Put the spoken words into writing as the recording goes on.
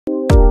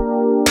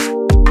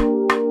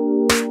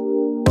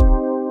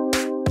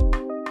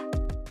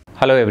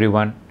Hello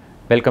everyone,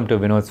 welcome to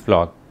Vinod's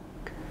vlog.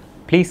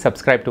 Please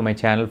subscribe to my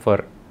channel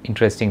for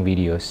interesting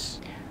videos.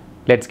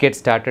 Let's get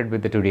started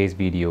with today's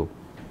video.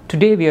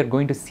 Today we are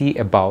going to see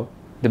about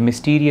the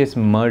mysterious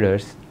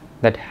murders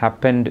that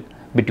happened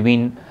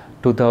between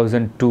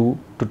 2002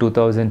 to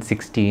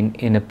 2016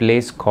 in a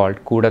place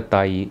called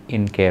Koodathayi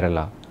in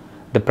Kerala.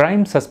 The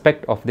prime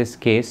suspect of this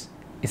case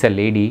is a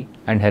lady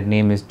and her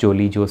name is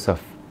Jolie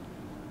Joseph.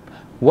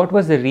 What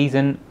was the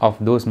reason of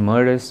those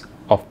murders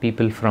of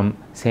people from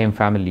same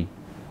family?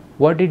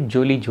 What did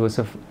Jolie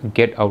Joseph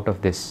get out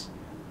of this?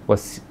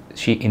 Was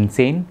she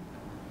insane?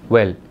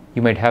 Well,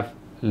 you might have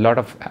a lot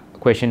of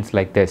questions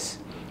like this.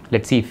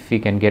 Let's see if we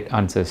can get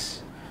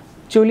answers.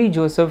 Jolie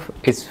Joseph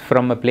is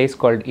from a place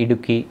called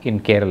Idukki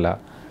in Kerala.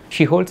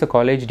 She holds a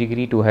college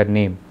degree to her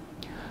name.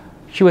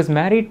 She was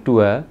married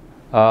to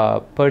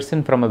a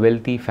person from a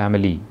wealthy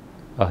family.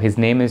 His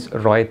name is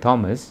Roy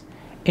Thomas.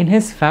 In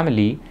his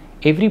family,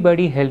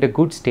 everybody held a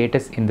good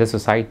status in the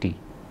society.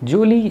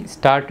 Jolie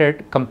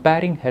started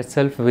comparing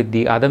herself with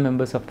the other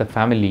members of the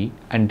family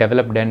and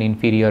developed an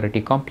inferiority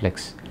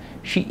complex.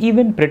 She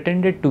even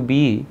pretended to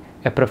be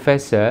a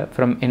professor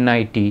from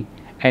NIT,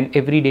 and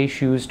every day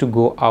she used to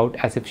go out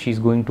as if she's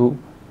going to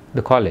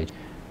the college.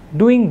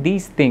 Doing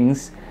these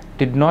things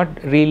did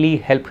not really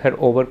help her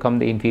overcome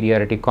the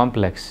inferiority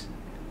complex.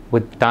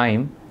 With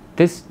time,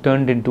 this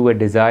turned into a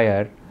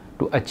desire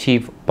to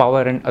achieve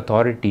power and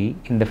authority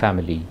in the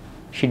family.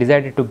 She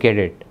decided to get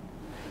it.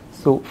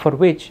 So for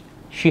which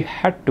she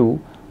had to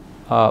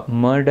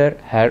murder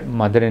her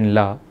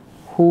mother-in-law,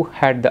 who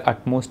had the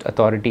utmost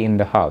authority in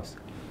the house.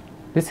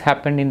 This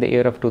happened in the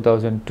year of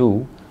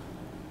 2002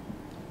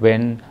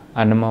 when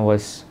Annamma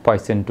was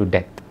poisoned to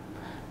death.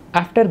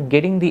 After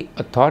getting the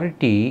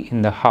authority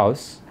in the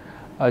house,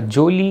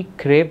 Jolie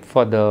craved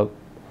for the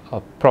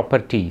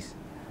properties.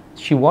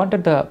 She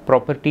wanted the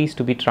properties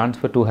to be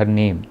transferred to her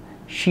name.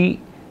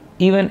 She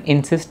even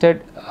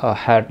insisted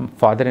her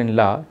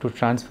father-in-law to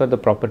transfer the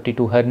property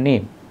to her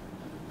name.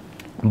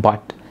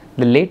 But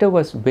the latter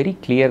was very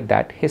clear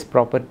that his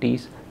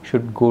properties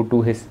should go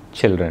to his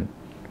children.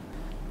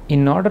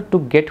 In order to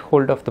get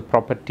hold of the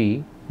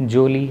property,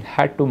 Jolie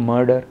had to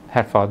murder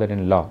her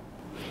father-in-law.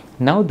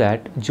 Now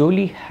that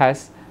Jolie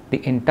has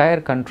the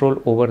entire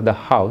control over the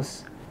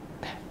house,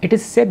 it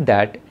is said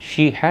that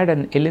she had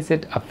an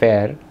illicit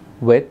affair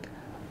with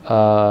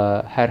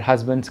her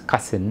husband's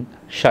cousin,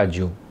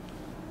 Shaju.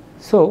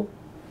 So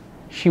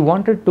she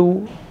wanted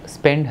to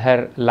spend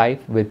her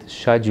life with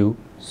Shaju,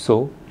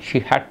 so she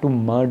had to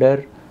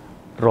murder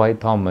Roy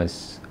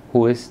Thomas,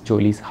 who is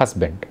Jolie's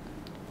husband.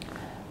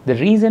 The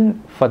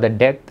reason for the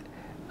death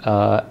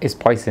is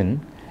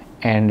poison,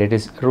 and it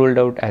is ruled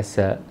out as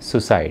a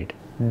suicide.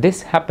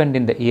 This happened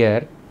in the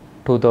year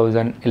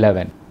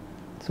 2011.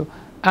 So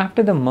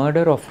after the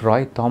murder of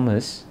Roy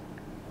Thomas,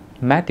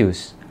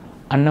 Matthews,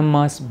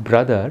 Annamma's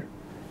brother,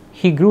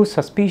 he grew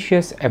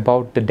suspicious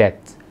about the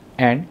death,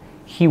 and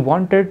he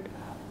wanted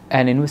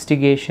an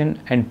investigation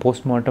and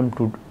postmortem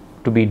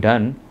to be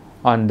done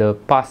on the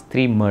past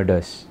 3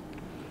 murders.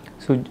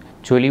 So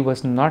Jolie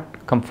was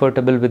not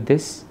comfortable with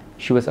this.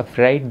 She was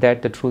afraid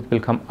that the truth will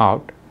come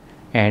out,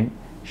 and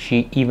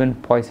she even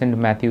poisoned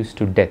Matthews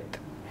to death.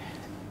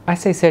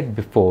 As I said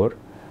before,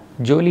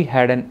 Jolie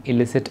had an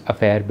illicit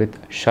affair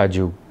with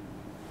Shaju,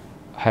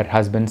 her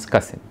husband's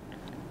cousin.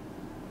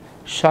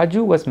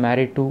 Shaju was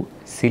married to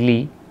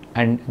Silly,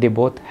 and they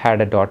both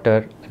had a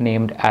daughter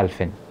named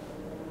Alphin.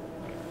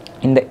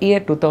 In the year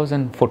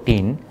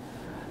 2014,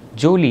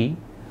 Jolie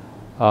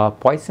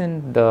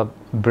poisoned the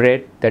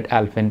bread that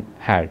Alphin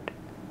had,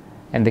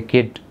 and the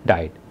kid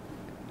died.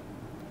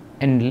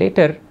 And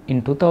later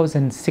in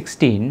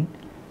 2016,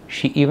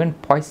 she even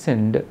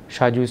poisoned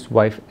Shaju's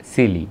wife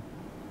Silly.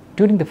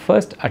 During the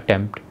first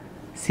attempt,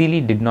 Silly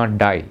did not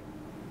die.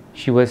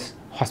 She was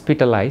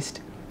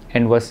hospitalized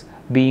and was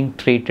being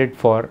treated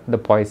for the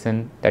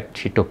poison that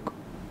she took.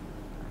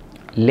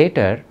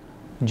 Later,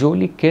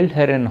 Jolie killed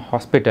her in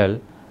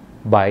hospital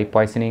by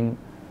poisoning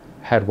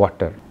her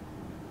water.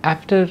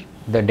 After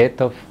the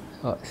death of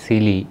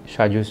Silly,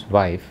 Shaju's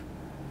wife,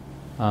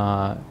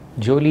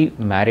 Jolie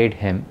married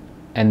him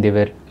and they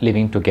were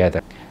living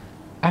together.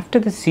 After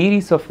the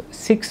series of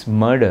 6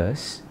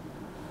 murders,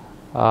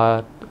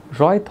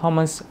 Roy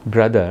Thomas'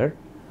 brother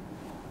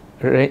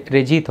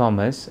Reggie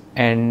Thomas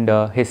and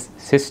his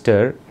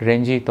sister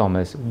Renji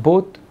Thomas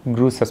both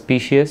grew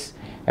suspicious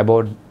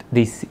about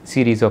this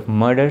series of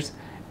murders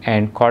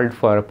and called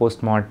for a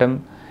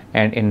postmortem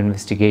and an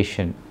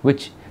investigation,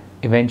 which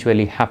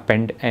eventually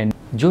happened, and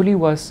Jolie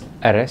was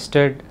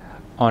arrested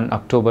on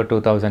October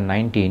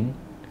 2019,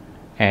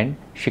 and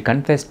she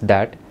confessed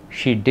that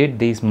she did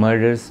these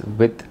murders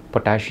with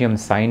potassium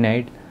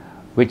cyanide,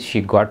 which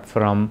she got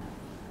from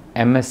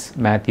MS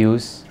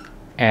Matthews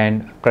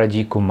and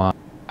Praji Kumar.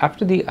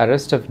 After the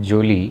arrest of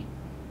Jolie,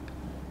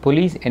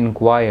 police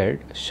inquired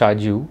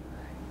Shaju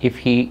if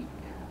he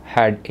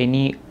had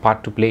any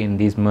part to play in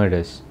these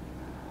murders,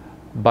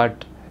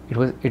 but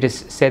it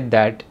is said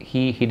that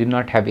he did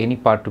not have any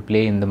part to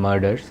play in the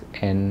murders,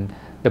 and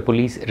the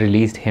police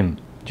released him.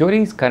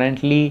 Jolie is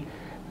currently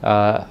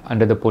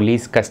under the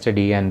police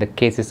custody and the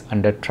case is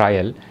under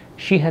trial.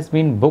 She has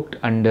been booked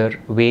under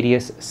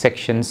various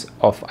sections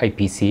of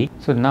IPC.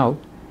 So now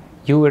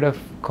you would have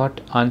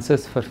got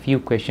answers for few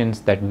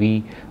questions that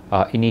we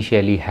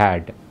initially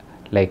had,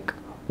 like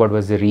what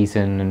was the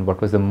reason and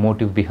what was the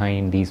motive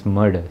behind these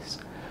murders.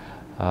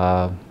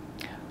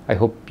 I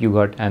hope you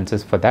got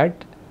answers for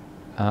that.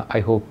 I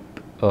hope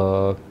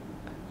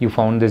you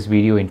found this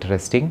video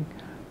interesting.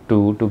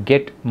 To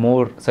get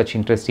more such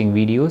interesting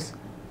videos,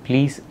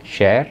 please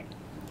share,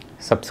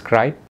 subscribe.